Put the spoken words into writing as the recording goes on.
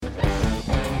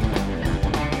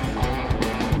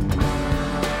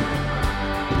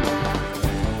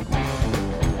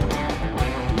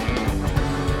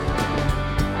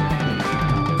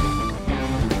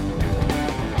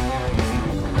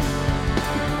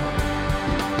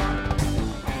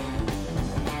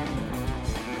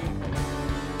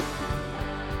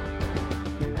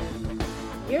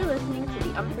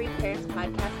Music Parents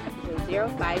Podcast,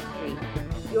 episode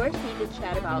 053. Your seat to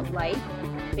chat about life,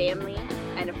 family,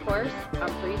 and of course,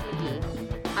 Umphreys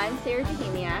McGee. I'm Sarah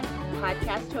Jahemiak,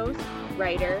 podcast host,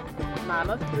 writer, mom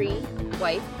of 3,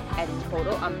 wife, and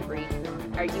total Umphrey.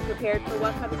 Are you prepared for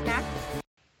what comes next?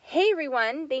 Hey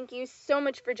everyone, thank you so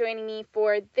much for joining me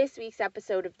for this week's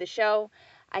episode of the show.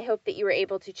 I hope that you were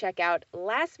able to check out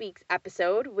last week's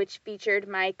episode, which featured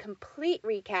my complete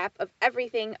recap of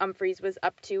everything Umphreys was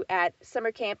up to at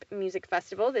Summer Camp Music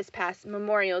Festival this past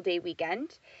Memorial Day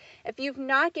weekend. If you've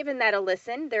not given that a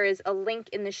listen, there is a link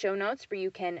in the show notes where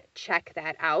you can check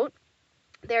that out.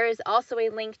 There is also a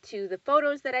link to the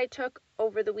photos that I took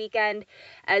over the weekend,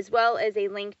 as well as a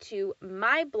link to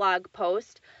my blog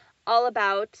post all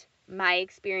about my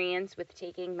experience with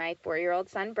taking my 4-year-old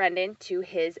son, Brendan, to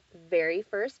his very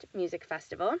first music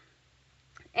festival.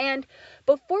 And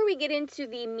before we get into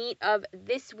the meat of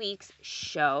this week's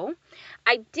show,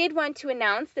 I did want to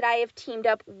announce that I have teamed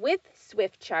up with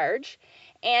Swift Charge.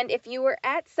 And if you were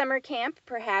at summer camp,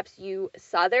 perhaps you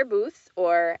saw their booths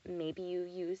or maybe you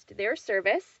used their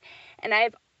service. And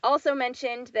I've also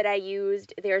mentioned that I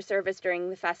used their service during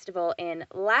the festival in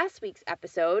last week's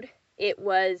episode. It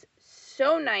was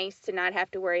so nice to not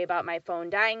have to worry about my phone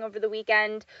dying over the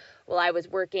weekend while I was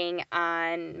working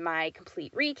on my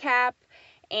complete recap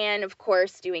and, of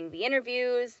course, doing the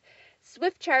interviews.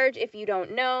 Swift Charge, if you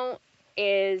don't know,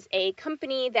 is a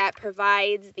company that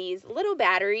provides these little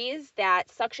batteries that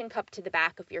suction cup to the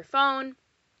back of your phone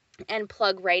and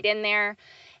plug right in there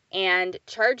and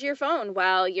charge your phone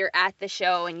while you're at the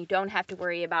show and you don't have to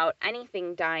worry about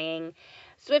anything dying.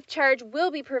 Swift Charge will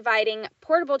be providing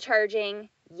portable charging.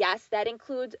 Yes, that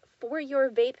includes for your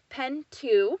vape pen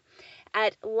too,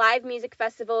 at live music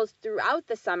festivals throughout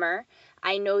the summer.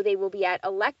 I know they will be at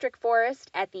Electric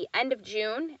Forest at the end of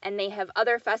June, and they have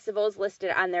other festivals listed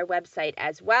on their website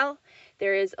as well.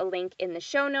 There is a link in the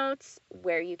show notes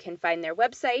where you can find their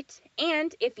website.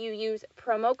 And if you use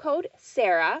promo code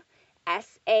SARAH,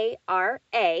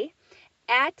 S-A-R-A,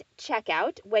 at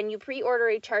checkout, when you pre-order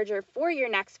a charger for your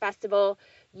next festival,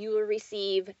 you will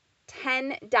receive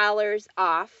 $10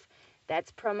 off.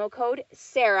 That's promo code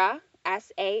SARAH,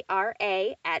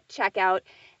 S-A-R-A, at checkout,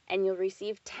 and you'll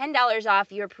receive $10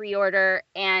 off your pre-order,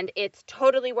 and it's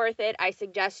totally worth it. I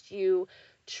suggest you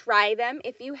try them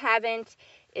if you haven't.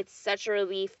 It's such a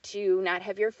relief to not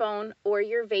have your phone or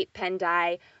your vape pen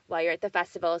die while you're at the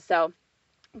festival, so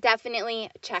definitely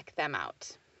check them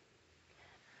out.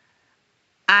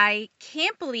 I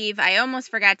can't believe I almost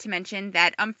forgot to mention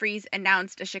that Umphreys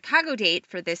announced a Chicago date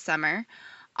for this summer.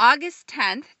 August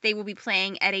 10th, they will be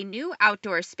playing at a new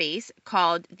outdoor space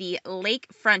called the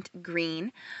Lakefront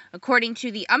Green. According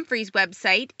to the Umphreys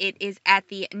website, it is at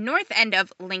the north end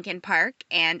of Lincoln Park,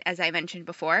 and as I mentioned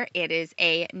before, it is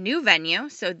a new venue,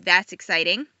 so that's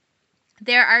exciting.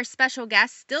 There are special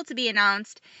guests still to be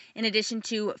announced, in addition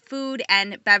to food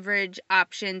and beverage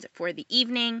options for the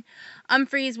evening.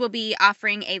 Umphreys will be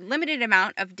offering a limited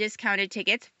amount of discounted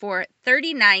tickets for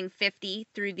 $39.50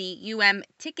 through the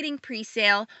ticketing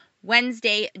presale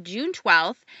Wednesday, June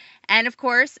 12th. And of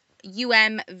course,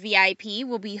 VIP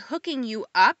will be hooking you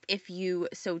up if you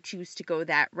so choose to go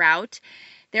that route.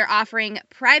 They're offering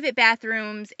private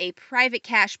bathrooms, a private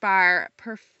cash bar,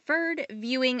 preferred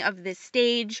viewing of the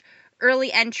stage,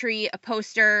 early entry, a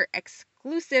poster,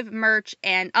 exclusive merch,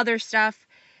 and other stuff.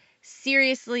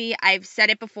 Seriously, I've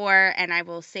said it before and I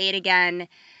will say it again.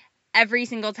 Every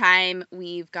single time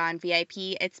we've gone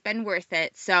VIP, it's been worth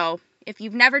it. So if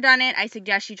you've never done it, I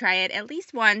suggest you try it at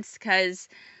least once because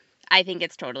I think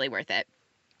it's totally worth it.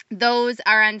 Those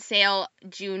are on sale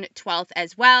June 12th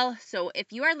as well. So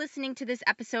if you are listening to this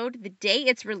episode the day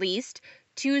it's released,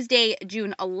 Tuesday,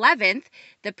 June 11th,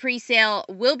 the presale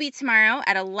will be tomorrow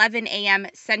at 11 a.m.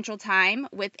 Central Time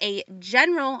with a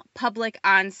general public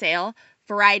on sale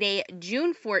Friday,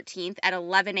 June 14th at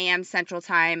 11 a.m. Central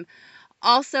Time.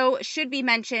 Also should be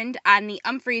mentioned on the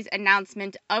Umphreys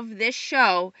announcement of this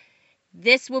show,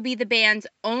 this will be the band's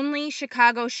only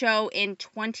Chicago show in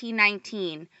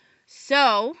 2019.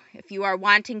 So, if you are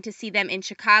wanting to see them in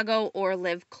Chicago or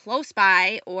live close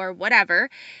by or whatever,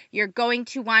 you're going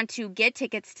to want to get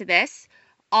tickets to this.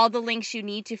 All the links you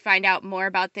need to find out more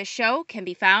about this show can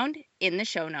be found in the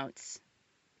show notes.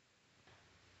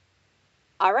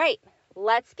 All right,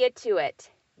 let's get to it.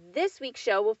 This week's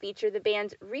show will feature the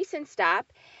band's recent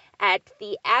stop at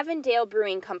the Avondale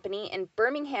Brewing Company in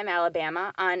Birmingham,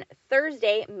 Alabama on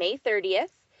Thursday, May 30th.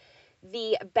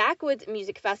 The Backwoods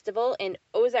Music Festival in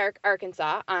Ozark,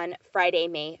 Arkansas on Friday,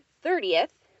 May 30th,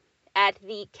 at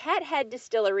the Cathead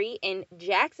Distillery in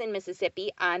Jackson,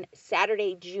 Mississippi on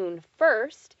Saturday, June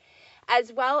 1st,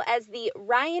 as well as the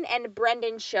Ryan and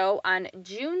Brendan show on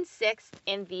June 6th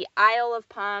in the Isle of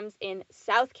Palms in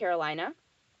South Carolina.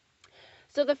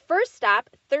 So the first stop,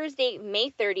 Thursday,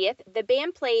 May 30th, the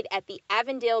band played at the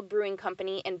Avondale Brewing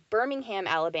Company in Birmingham,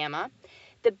 Alabama.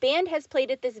 The band has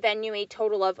played at this venue a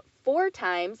total of 4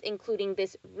 times, including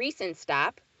this recent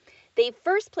stop. They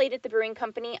first played at the Brewing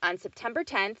Company on September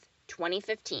 10th,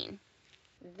 2015.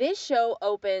 This show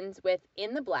opens with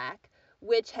In the Black,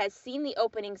 which has seen the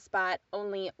opening spot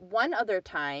only one other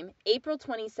time, April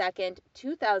 22nd,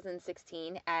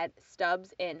 2016 at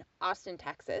Stubbs in Austin,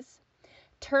 Texas.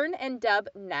 Turn and Dub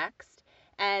next,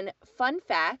 and fun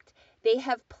fact, they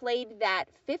have played that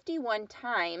 51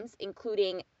 times,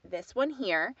 including this one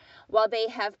here, while they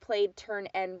have played Turn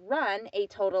and Run a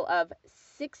total of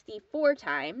 64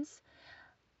 times.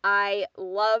 I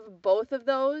love both of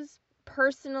those.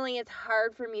 Personally, it's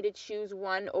hard for me to choose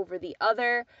one over the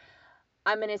other.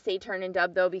 I'm going to say Turn and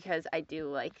Dub, though, because I do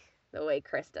like the way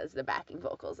Chris does the backing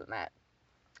vocals in that.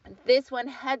 This one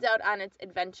heads out on its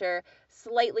adventure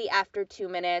slightly after 2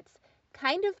 minutes,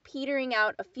 kind of petering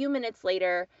out a few minutes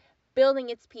later, building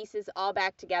its pieces all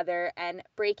back together and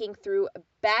breaking through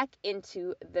back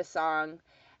into the song,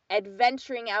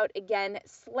 adventuring out again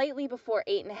slightly before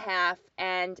 8.5,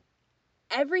 and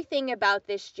everything about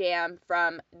this jam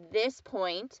from this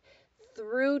point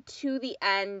through to the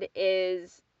end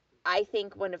is, I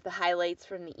think, one of the highlights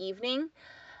from the evening.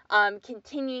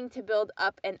 Continuing to build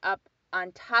up and up on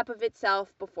top of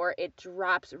itself before it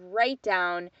drops right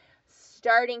down,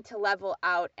 starting to level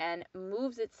out and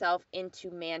moves itself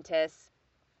into Mantis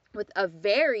with a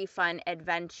very fun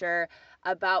adventure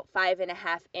about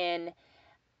 5.5 in.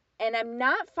 And I'm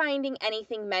not finding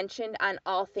anything mentioned on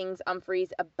All Things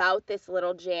Umphrey's about this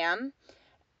little jam,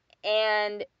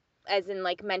 and as in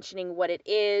like mentioning what it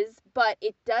is, but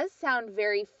it does sound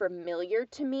very familiar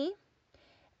to me.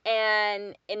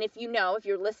 And if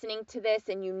you're listening to this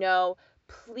and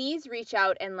please reach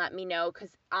out and let me know,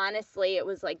 because honestly, it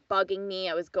was like bugging me.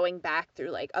 I was going back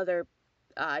through like other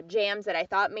jams that I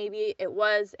thought maybe it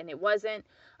was, and it wasn't.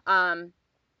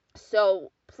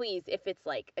 So please, if it's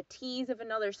like a tease of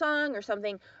another song or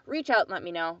something, reach out and let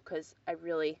me know, because I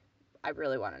really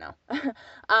want to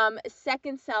know.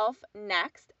 Second Self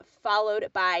next, followed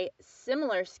by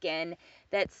Similar Skin,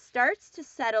 that starts to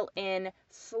settle in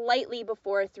slightly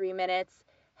before 3 minutes,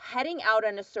 heading out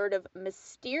on a sort of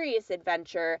mysterious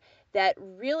adventure that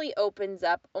really opens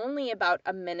up only about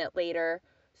a minute later,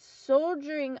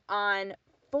 soldiering on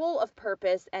full of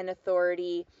purpose and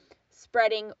authority,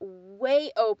 spreading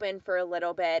way open for a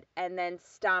little bit, and then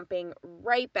stomping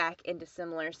right back into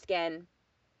Similar Skin.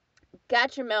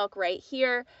 Got Your Milk right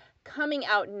here, coming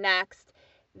out next.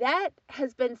 That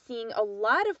has been seeing a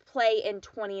lot of play in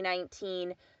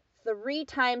 2019, 3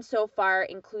 times so far,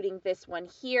 including this one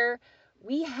here.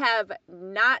 We have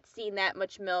not seen that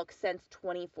much Milk since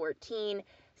 2014,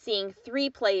 seeing 3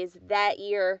 plays that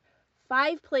year,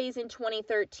 5 plays in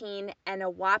 2013, and a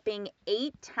whopping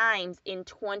 8 times in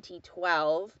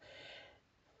 2012.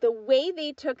 The way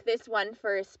they took this one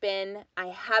for a spin, I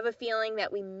have a feeling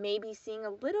that we may be seeing a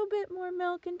little bit more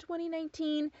Milk in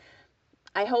 2019.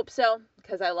 I hope so,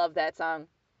 because I love that song.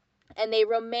 And they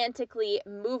romantically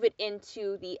move it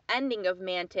into the ending of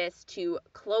Mantis to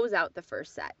close out the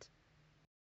first set.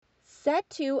 Set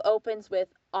 2 opens with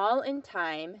All in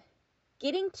Time,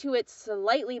 getting to it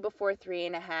slightly before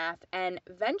 3.5 and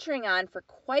venturing on for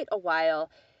quite a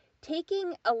while,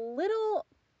 taking a little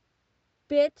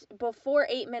bit before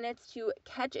 8 minutes to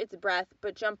catch its breath,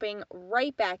 but jumping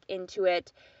right back into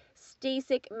it.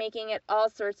 Stasik making it all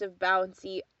sorts of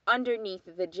bouncy underneath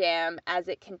the jam as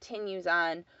it continues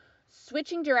on,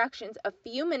 switching directions a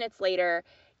few minutes later,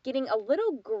 getting a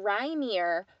little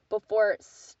grimier before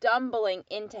stumbling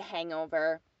into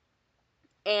Hangover.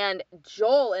 And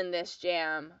Joel in this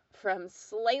jam from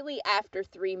slightly after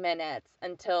 3 minutes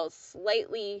until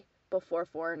slightly before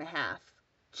 4.5.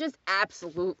 Just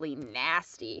absolutely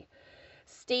nasty.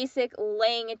 Stasik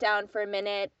laying it down for a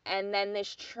minute, and then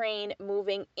this train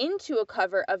moving into a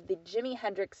cover of the Jimi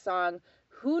Hendrix song,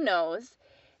 Who Knows?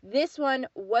 This one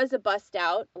was a bust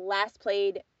out, last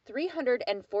played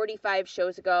 345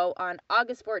 shows ago on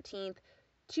August 14th,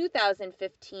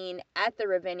 2015 at the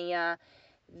Ravinia.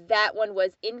 That one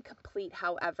was incomplete,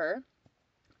 however.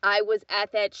 I was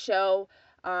at that show.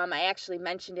 I actually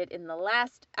mentioned it in the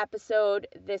last episode.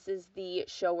 This is the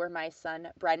show where my son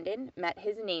Brendan met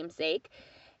his namesake.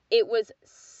 It was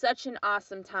such an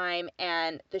awesome time,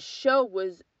 and the show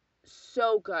was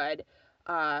so good.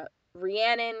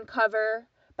 Rhiannon cover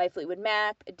by Fleetwood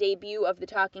Mac, a debut of the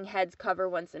Talking Heads cover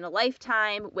Once in a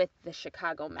Lifetime with the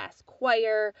Chicago Mass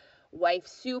Choir, Wife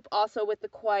Soup also with the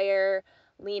choir,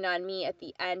 Lean on Me at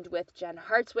the end with Jen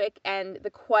Hartswick and the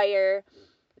choir.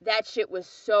 That shit was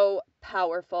so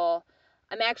powerful.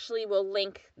 I'm actually will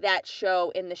link that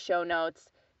show in the show notes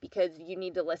because you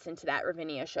need to listen to that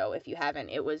Ravinia show if you haven't.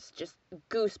 It was just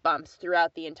goosebumps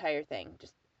throughout the entire thing.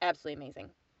 Just absolutely amazing.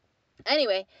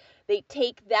 Anyway, they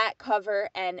take that cover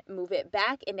and move it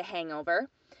back into Hangover.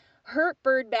 Hurt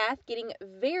Birdbath getting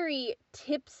very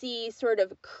tipsy, sort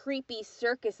of creepy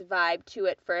circus vibe to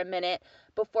it for a minute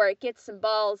before it gets some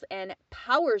balls and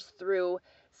powers through,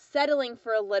 settling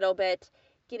for a little bit,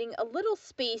 getting a little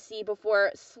spacey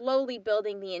before slowly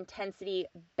building the intensity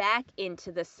back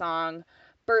into the song,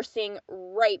 bursting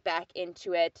right back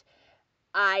into it.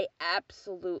 I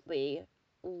absolutely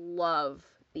love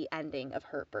the ending of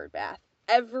Hurt Birdbath.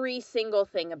 Every single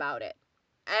thing about it.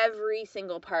 Every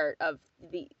single part of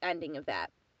the ending of that.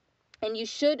 And you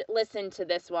should listen to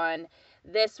this one.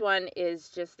 This one is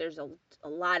just, there's a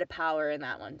lot of power in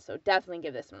that one. So definitely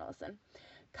give this one a listen.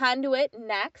 Conduit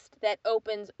next, that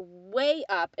opens way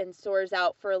up and soars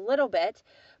out for a little bit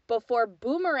before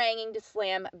boomeranging to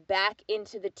slam back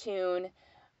into the tune.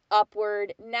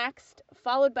 Upward next,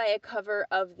 followed by a cover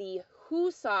of the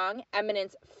Who song,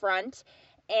 Eminence Front.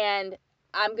 And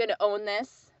I'm going to own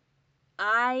this.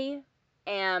 I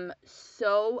am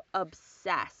so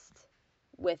obsessed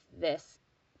with this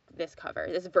cover,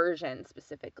 this version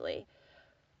specifically.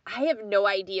 I have no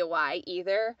idea why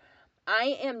either.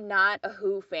 I am not a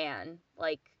Who fan,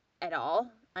 like, at all.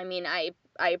 I mean, I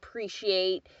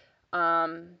appreciate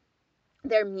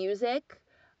their music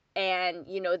and,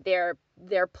 you know,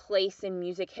 their place in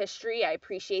music history. I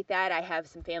appreciate that. I have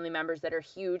some family members that are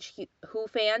huge Who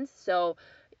fans, so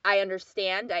I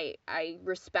understand. I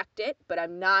respect it, but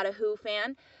I'm not a Who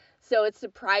fan. So it's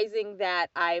surprising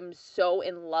that I'm so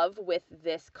in love with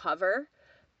this cover,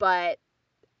 but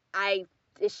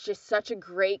it's just such a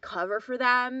great cover for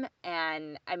them.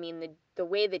 And I mean, the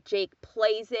way that Jake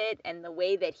plays it and the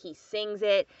way that he sings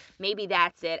it, maybe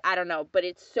that's it. I don't know, but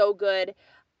it's so good.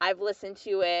 I've listened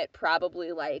to it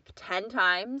probably like 10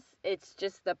 times. It's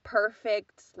just the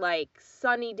perfect, like,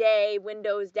 sunny day,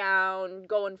 windows down,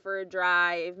 going for a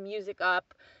drive, music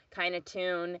up kind of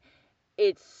tune.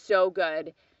 It's so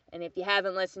good. And if you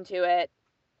haven't listened to it,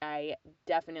 I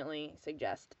definitely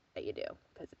suggest that you do,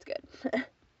 because it's good.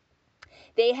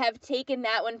 They have taken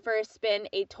that one for a spin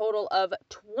a total of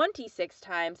 26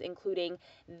 times, including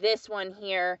this one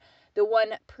here. The one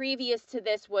previous to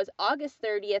this was August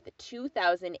 30th,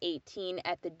 2018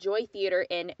 at the Joy Theater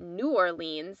in New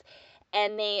Orleans.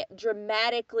 And they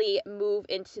dramatically move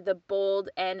into the bold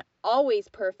and always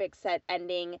perfect set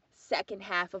ending second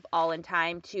half of All in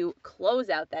Time to close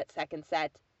out that second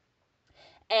set.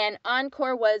 And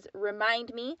encore was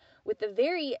Remind Me, with a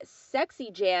very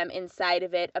sexy jam inside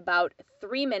of it about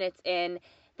 3 minutes in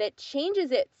that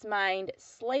changes its mind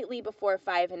slightly before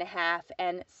 5.5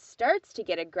 and starts to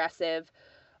get aggressive,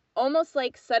 almost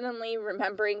like suddenly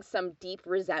remembering some deep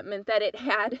resentment that it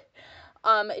had.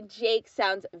 Jake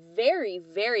sounds very,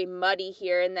 very muddy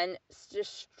here and then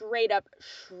just straight up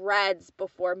shreds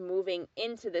before moving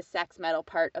into the sex metal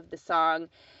part of the song.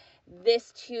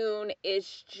 This tune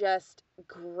is just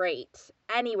great.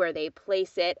 Anywhere they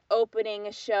place it, opening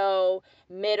a show,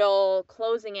 middle,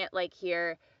 closing it like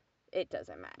here, it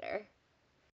doesn't matter.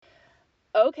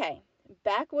 Okay,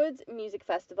 Backwoods Music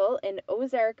Festival in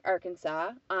Ozark,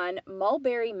 Arkansas on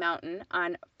Mulberry Mountain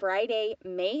on Friday,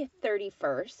 May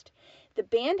 31st. The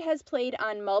band has played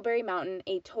on Mulberry Mountain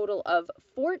a total of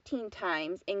 14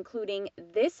 times, including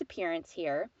this appearance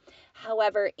here.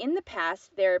 However, in the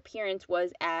past, their appearance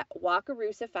was at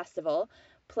Wakarusa Festival,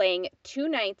 playing 2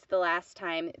 nights the last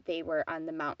time they were on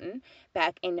the mountain,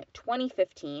 back in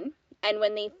 2015. And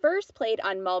when they first played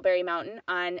on Mulberry Mountain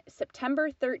on September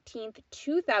 13th,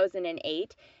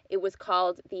 2008, it was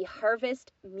called the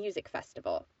Harvest Music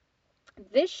Festival.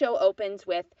 This show opens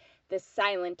with The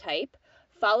Silent Type,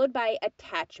 followed by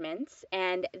Attachments,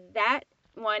 and that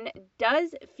one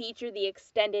does feature the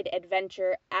extended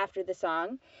adventure after the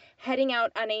song, heading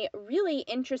out on a really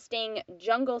interesting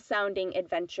jungle-sounding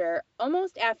adventure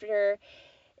almost after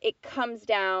it comes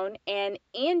down, and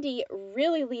Andy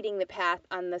really leading the path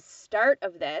on the start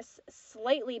of this,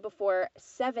 slightly before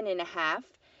 7.5,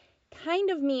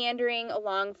 kind of meandering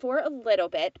along for a little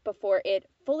bit before it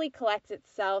fully collects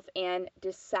itself and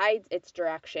decides its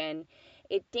direction.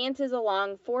 It dances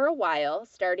along for a while,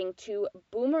 starting to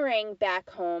boomerang back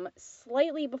home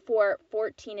slightly before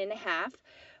 14.5,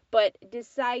 but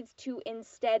decides to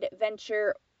instead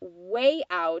venture way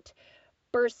out,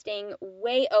 bursting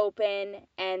way open,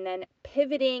 and then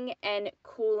pivoting and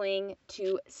cooling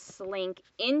to slink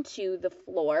into the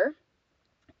floor.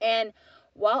 And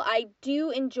while I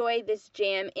do enjoy this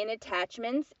jam in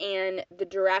attachments and the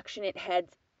direction it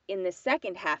heads in the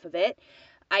second half of it,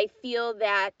 I feel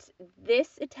that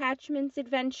this attachments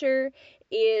adventure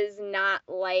is not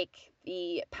like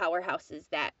the powerhouses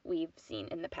that we've seen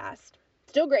in the past.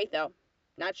 Still great though.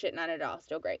 Not shitting on it at all.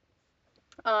 Still great.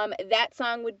 That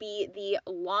song would be the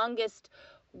longest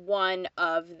one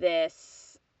of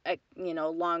this,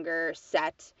 longer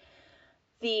set.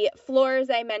 The Floors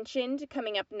I mentioned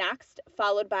coming up next,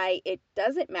 followed by It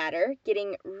Doesn't Matter,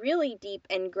 getting really deep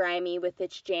and grimy with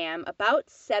its jam about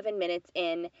 7 minutes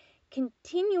in,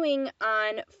 continuing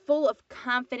on full of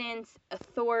confidence,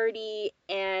 authority,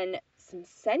 and some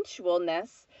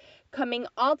sensualness, coming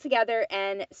all together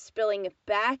and spilling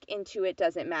back into It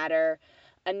Doesn't Matter.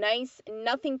 A nice,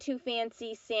 nothing too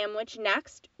fancy sandwich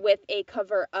next with a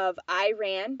cover of I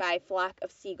Ran by Flock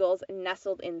of Seagulls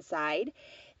Nestled Inside.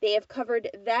 They have covered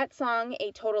that song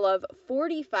a total of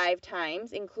 45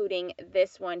 times, including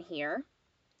this one here.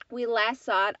 We last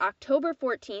saw it October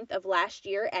 14th of last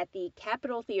year at the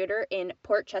Capitol Theater in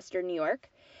Port Chester, New York.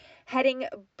 Heading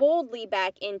boldly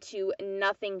back into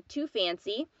Nothing Too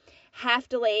Fancy, Half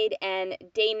Delayed and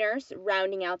Day Nurse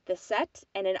rounding out the set,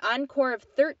 and an encore of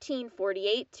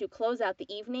 1348 to close out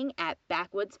the evening at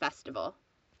Backwoods Festival.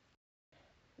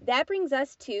 That brings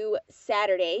us to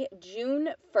Saturday, June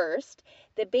 1st.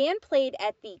 The band played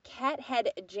at the Cathead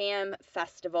Jam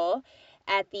Festival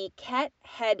at the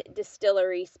Cathead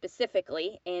Distillery,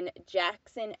 specifically in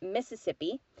Jackson,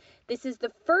 Mississippi. This is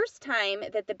the first time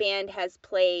that the band has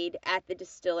played at the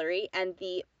distillery and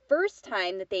the first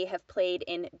time that they have played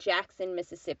in Jackson,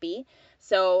 Mississippi.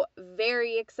 So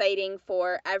very exciting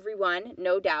for everyone,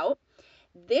 no doubt.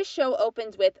 This show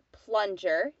opens with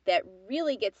Plunger that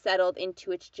really gets settled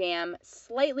into its jam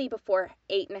slightly before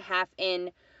 8.5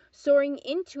 in, soaring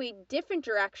into a different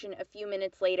direction a few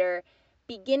minutes later,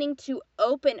 beginning to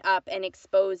open up and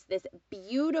expose this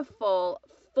beautiful,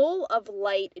 full of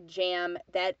light jam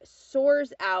that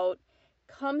soars out,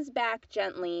 comes back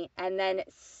gently, and then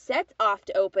sets off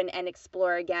to open and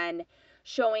explore again,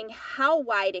 showing how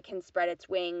wide it can spread its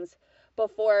wings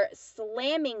before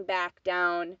slamming back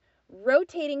down,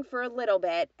 rotating for a little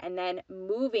bit, and then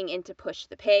moving into Push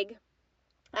the Pig.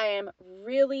 I am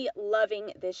really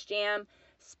loving this jam,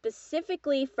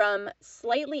 specifically from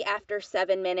slightly after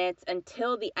 7 minutes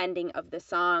until the ending of the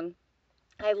song.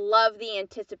 I love the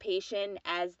anticipation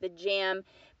as the jam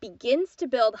begins to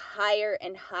build higher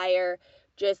and higher,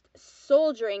 just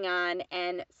soldiering on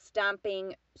and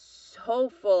stomping so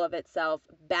full of itself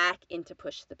back into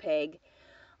Push the Pig.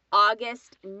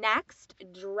 August next,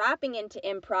 dropping into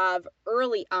improv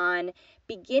early on,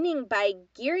 beginning by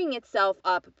gearing itself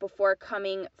up before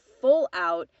coming full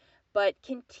out, but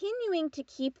continuing to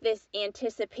keep this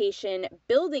anticipation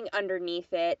building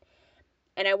underneath it.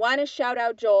 And I want to shout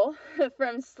out Joel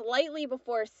from slightly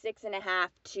before 6.5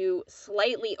 to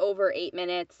slightly over 8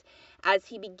 minutes as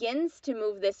he begins to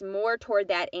move this more toward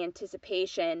that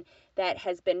anticipation that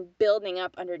has been building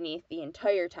up underneath the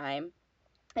entire time.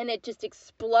 And it just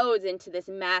explodes into this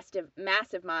massive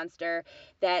monster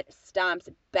that stomps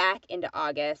back into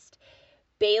August.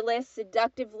 Bayless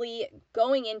seductively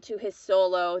going into his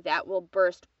solo that will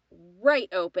burst right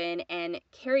open and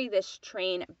carry this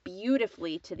train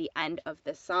beautifully to the end of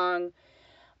the song.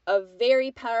 A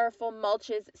very powerful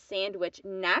Mulches sandwich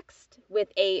next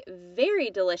with a very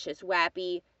delicious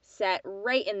Wappy set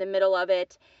right in the middle of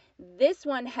it. This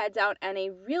one heads out on a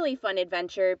really fun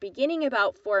adventure beginning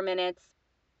about 4 minutes,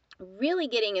 really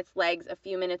getting its legs a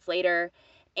few minutes later,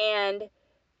 and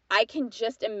I can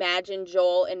just imagine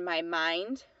Joel in my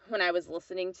mind when I was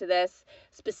listening to this,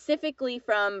 specifically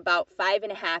from about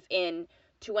 5.5 in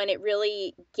to when it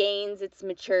really gains its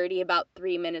maturity about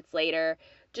 3 minutes later.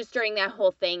 Just during that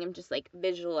whole thing, I'm just like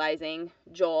visualizing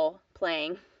Joel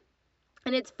playing.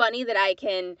 And it's funny that I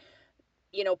can,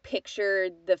 picture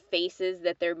the faces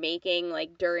that they're making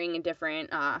like during a different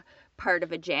part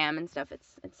of a jam and stuff.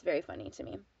 It's very funny to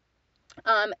me.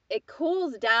 It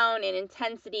cools down in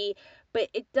intensity, but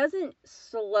it doesn't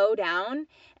slow down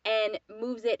and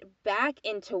moves it back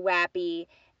into Wappy,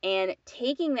 and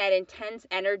taking that intense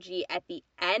energy at the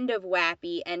end of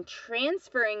Wappy and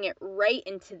transferring it right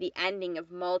into the ending of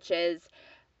Mulches.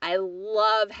 I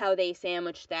love how they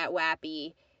sandwiched that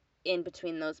Wappy in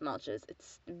between those Mulches.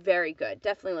 It's very good.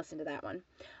 Definitely listen to that one.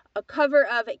 A cover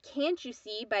of Can't You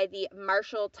See by the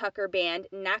Marshall Tucker Band,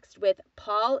 next with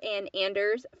Paul and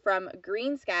Anders from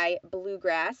Green Sky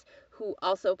Bluegrass, who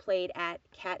also played at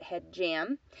Cathead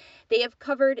Jam. They have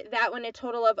covered that one a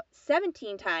total of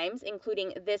 17 times,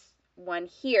 including this one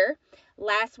here.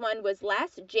 Last one was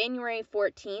last January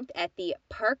 14th at the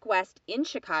Park West in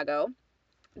Chicago.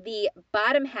 The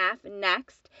bottom half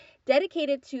next,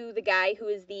 dedicated to the guy who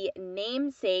is the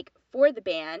namesake for the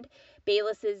band.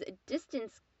 Bayless's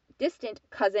distant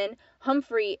cousin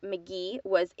Humphrey McGee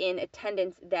was in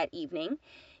attendance that evening.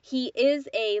 He is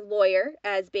a lawyer,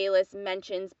 as Bayless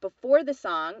mentions before the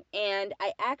song, and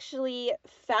I actually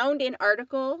found an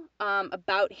article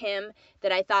about him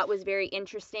that I thought was very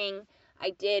interesting.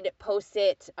 I did post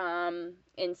it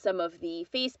in some of the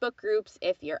Facebook groups.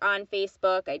 If you're on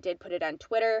Facebook, I did put it on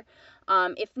Twitter.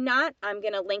 If not, I'm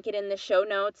going to link it in the show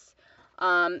notes.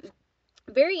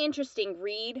 Very interesting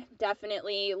read.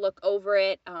 Definitely look over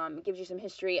it. It gives you some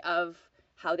history of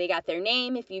how they got their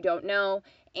name if you don't know.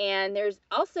 And there's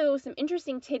also some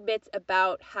interesting tidbits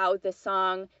about how the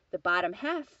song, The Bottom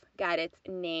Half, got its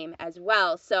name as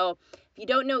well. So if you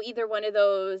don't know either one of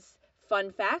those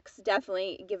fun facts,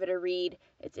 definitely give it a read.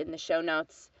 It's in the show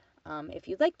notes if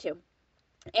you'd like to.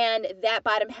 And that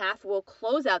bottom half will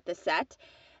close out the set.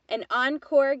 An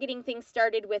encore getting things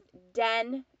started with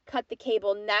Den, Cut the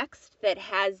Cable next, that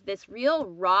has this real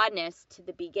rawness to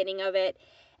the beginning of it,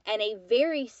 and a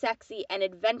very sexy and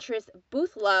adventurous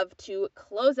Booth Love to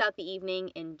close out the evening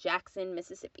in Jackson,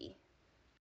 Mississippi.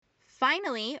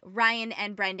 Finally, Ryan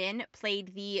and Brendan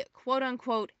played the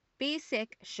quote-unquote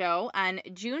basic show on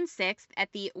June 6th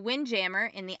at the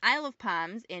Windjammer in the Isle of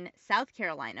Palms in South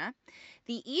Carolina.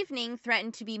 The evening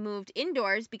threatened to be moved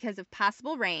indoors because of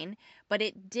possible rain, but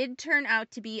it did turn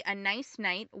out to be a nice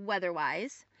night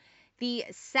weather-wise. The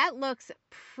set looks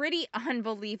pretty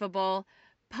unbelievable.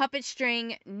 Puppet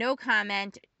String, No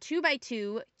Comment,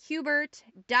 2x2, Hubert,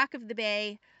 Dock of the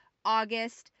Bay,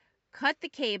 August, Cut the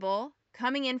Cable,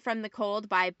 Coming in from the Cold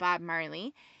by Bob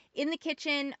Marley, In the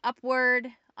Kitchen, Upward,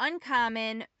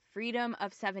 Uncommon, Freedom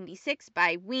of 76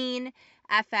 by Ween,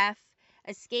 FF,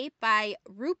 Escape by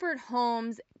Rupert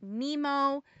Holmes,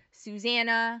 Nemo,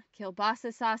 Susanna,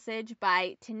 Kielbasa Sausage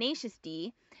by Tenacious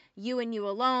D, You and You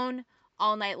Alone,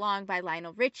 All Night Long by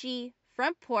Lionel Richie,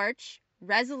 Front Porch,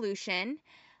 Resolution,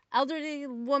 Elderly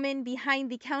Woman Behind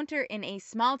the Counter in a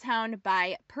Small Town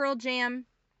by Pearl Jam,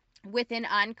 with an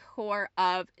encore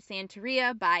of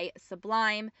Santeria by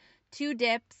Sublime, Two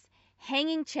Dips,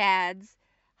 Hanging Chads,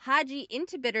 Haji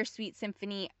into Bittersweet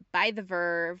Symphony by The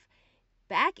Verve,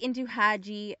 back into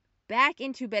Haji, back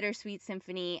into Bittersweet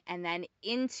Symphony, and then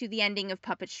into the ending of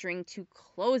Puppet String to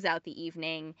close out the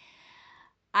evening.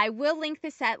 I will link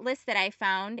the set list that I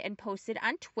found and posted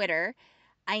on Twitter.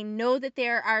 I know that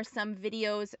there are some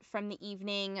videos from the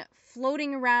evening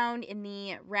floating around in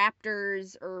the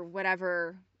Raptors or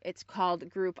whatever it's called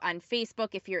group on Facebook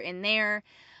if you're in there.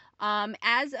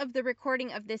 As of the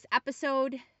recording of this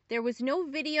episode, there was no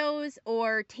videos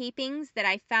or tapings that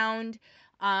I found,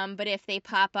 but if they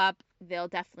pop up, they'll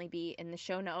definitely be in the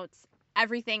show notes.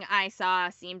 Everything I saw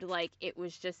seemed like it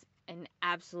was just an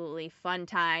absolutely fun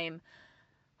time.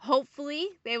 Hopefully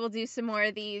they will do some more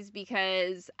of these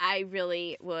because I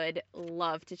really would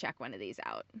love to check one of these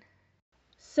out.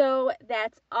 So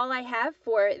that's all I have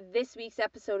for this week's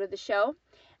episode of the show.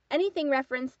 Anything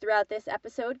referenced throughout this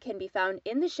episode can be found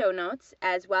in the show notes,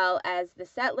 as well as the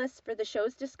set list for the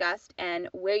shows discussed and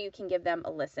where you can give them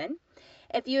a listen.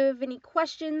 If you have any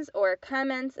questions or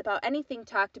comments about anything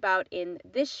talked about in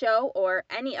this show or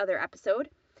any other episode,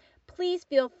 please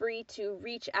feel free to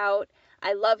reach out.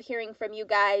 I love hearing from you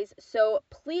guys, so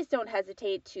please don't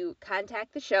hesitate to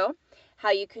contact the show.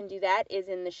 How you can do that is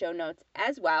in the show notes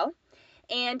as well.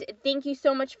 And thank you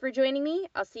so much for joining me.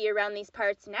 I'll see you around these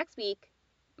parts next week.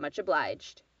 Much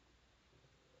obliged.